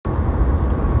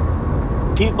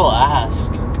people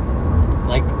ask,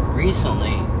 like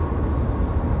recently,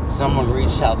 someone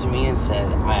reached out to me and said,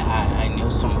 I know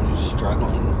someone who's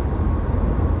struggling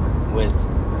with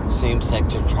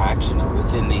same-sex attraction or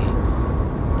within the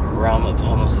realm of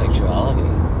homosexuality.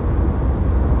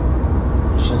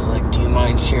 She was like, do you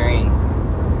mind sharing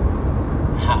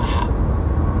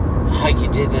how you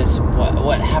did this,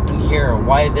 what happened here,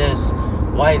 why this,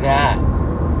 why that?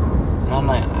 And I'm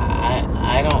like,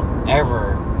 I don't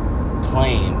ever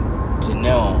claim to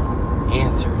know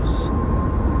answers.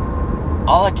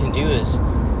 All I can do is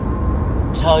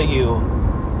tell you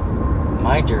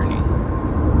my journey,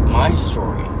 my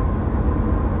story.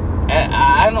 And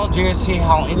I don't dare say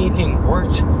how anything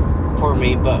worked for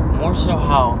me, but more so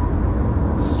how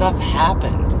stuff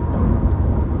happened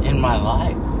in my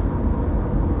life.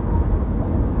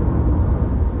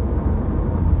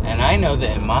 And I know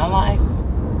that in my life,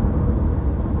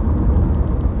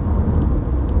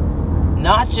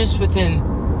 not just within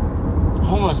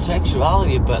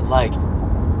homosexuality, but like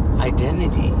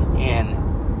identity and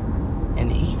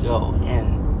ego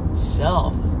and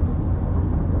self,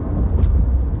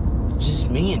 just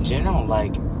me in general,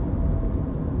 like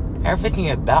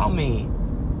everything about me,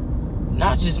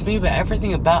 not just me, but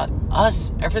everything about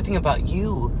us, everything about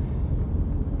you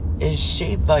is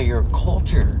shaped by your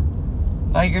culture,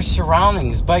 by your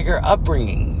surroundings, by your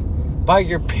upbringing, by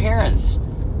your parents,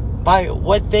 by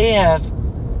what they have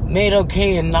made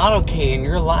okay and not okay in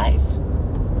your life.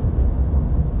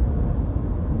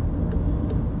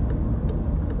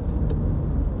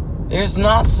 There's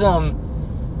not some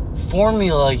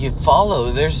formula you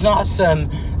follow. There's not some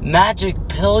magic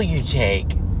pill you take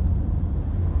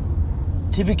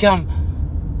to become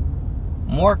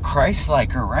more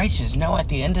Christ-like or righteous. No, at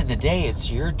the end of the day,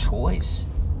 it's your choice.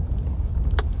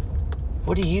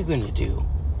 What are you going to do?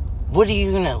 What are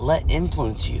you going to let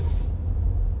influence you?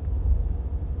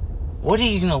 What are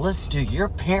you going to listen to? Your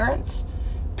parents,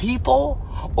 people,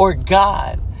 or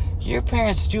God? Your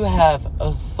parents do have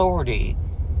authority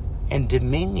and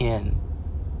dominion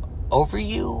over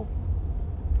you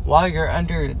while you're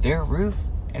under their roof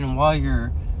and while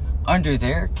you're under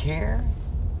their care.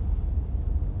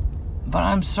 But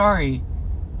I'm sorry,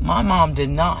 my mom did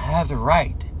not have the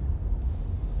right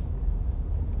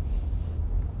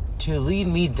to lead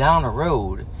me down a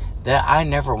road that I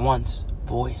never once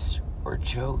voiced or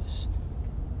chose.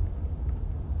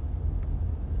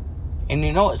 And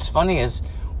you know what's funny is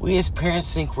we as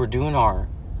parents think we're doing our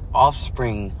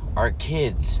offspring, our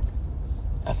kids,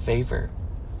 a favor.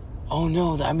 Oh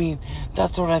no,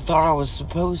 that's what I thought I was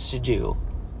supposed to do.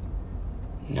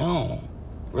 No.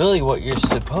 Really what you're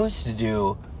supposed to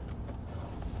do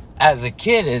as a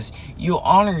kid is you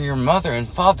honor your mother and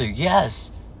father,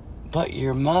 yes, but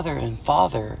your mother and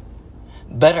father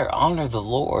better honor the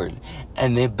Lord,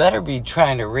 and they better be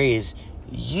trying to raise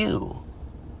you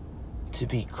to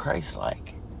be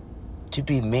Christ-like, to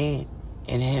be made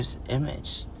in His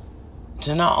image,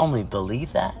 to not only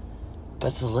believe that,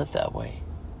 but to live that way.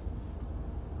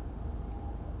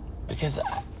 Because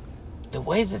the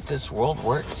way that this world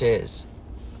works is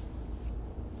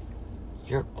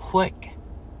you're quick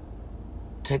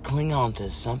to cling on to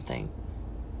something,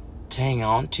 to hang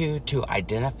on to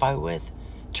identify with,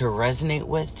 to resonate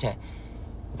with, to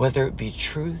whether it be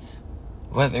truth,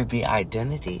 whether it be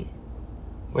identity,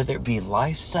 whether it be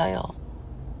lifestyle.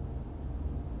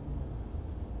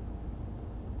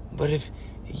 But if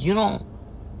you don't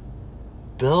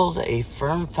build a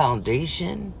firm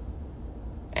foundation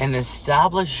and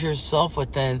establish yourself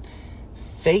within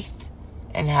faith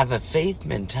and have a faith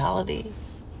mentality,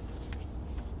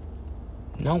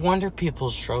 no wonder people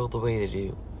struggle the way they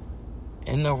do.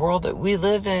 In the world that we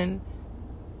live in,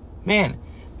 man,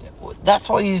 that's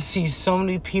why you see so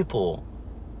many people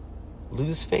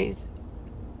lose faith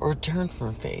or turn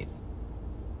from faith.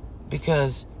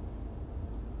 Because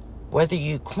whether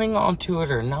you cling on to it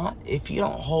or not, if you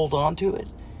don't hold on to it,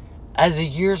 as the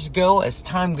years go, as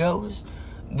time goes,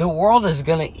 the world is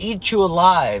going to eat you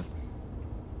alive,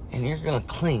 and you're going to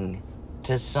cling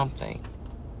to something.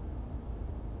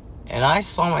 And I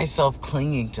saw myself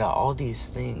clinging to all these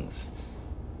things.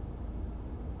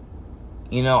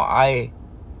 You know, I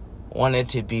wanted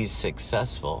to be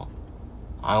successful.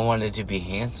 I wanted to be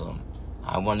handsome.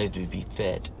 I wanted to be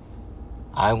fit.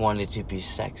 I wanted to be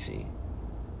sexy.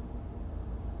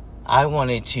 I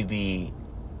wanted to be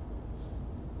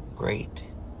great,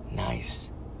 nice,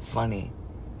 funny,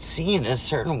 seen a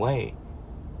certain way.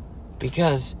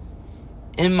 Because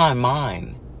in my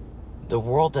mind, the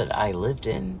world that I lived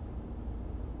in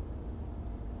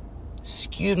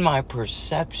skewed my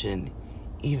perception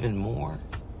even more.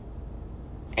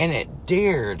 And it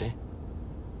dared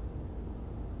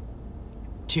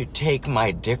to take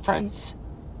my difference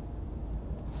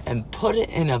and put it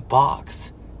in a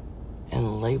box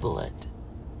and label it.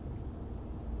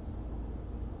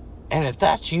 And if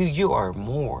that's you, you are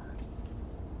more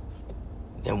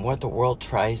than what the world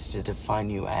tries to define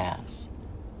you as.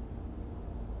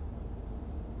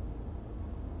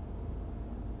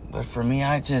 But for me,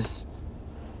 I just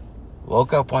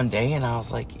woke up one day and I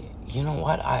was like, you know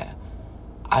what?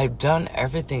 I've done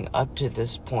everything up to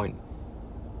this point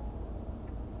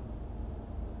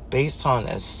based on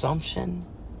assumption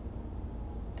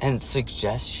and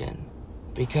suggestion,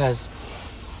 because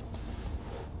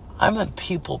I'm a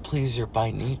people pleaser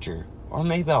by nature. Or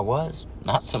maybe I was.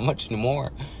 Not so much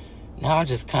anymore. Now I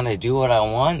just kind of do what I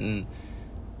want, and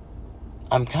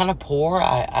I'm kind of poor.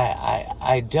 I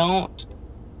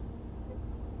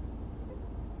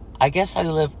guess I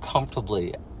live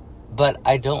comfortably, but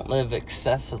I don't live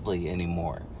excessively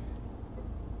anymore.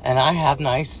 And I have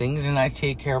nice things, and I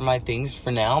take care of my things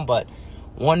for now, but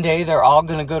one day they're all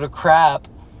going to go to crap,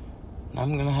 and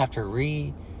I'm going to have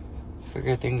to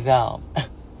figure things out.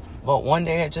 But one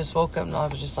day I just woke up and I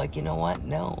was just like, you know what?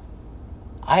 No.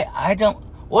 I don't.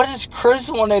 What does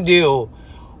Chris want to do?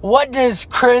 What does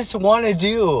Chris want to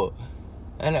do?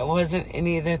 And it wasn't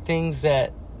any of the things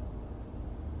that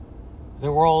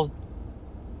the world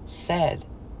said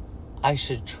I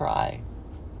should try.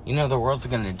 You know, the world's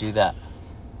going to do that.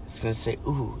 It's going to say,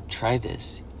 ooh, try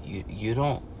this. You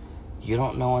don't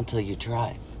know until you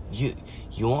try. You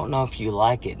won't know if you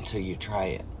like it until you try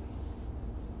it.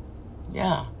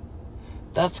 Yeah.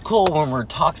 That's cool when we're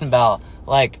talking about,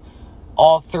 like,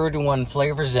 all 31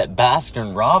 flavors at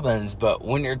Baskin Robbins, but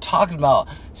when you're talking about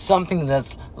something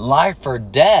that's life or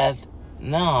death,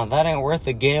 no, that ain't worth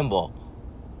a gamble.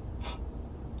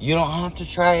 You don't have to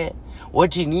try it.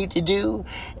 What you need to do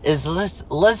is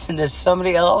listen to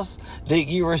somebody else that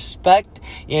you respect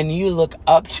and you look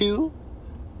up to.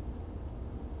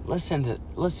 Listen to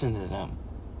them.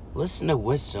 Listen to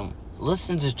wisdom.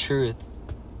 Listen to truth.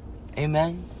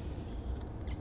 Amen.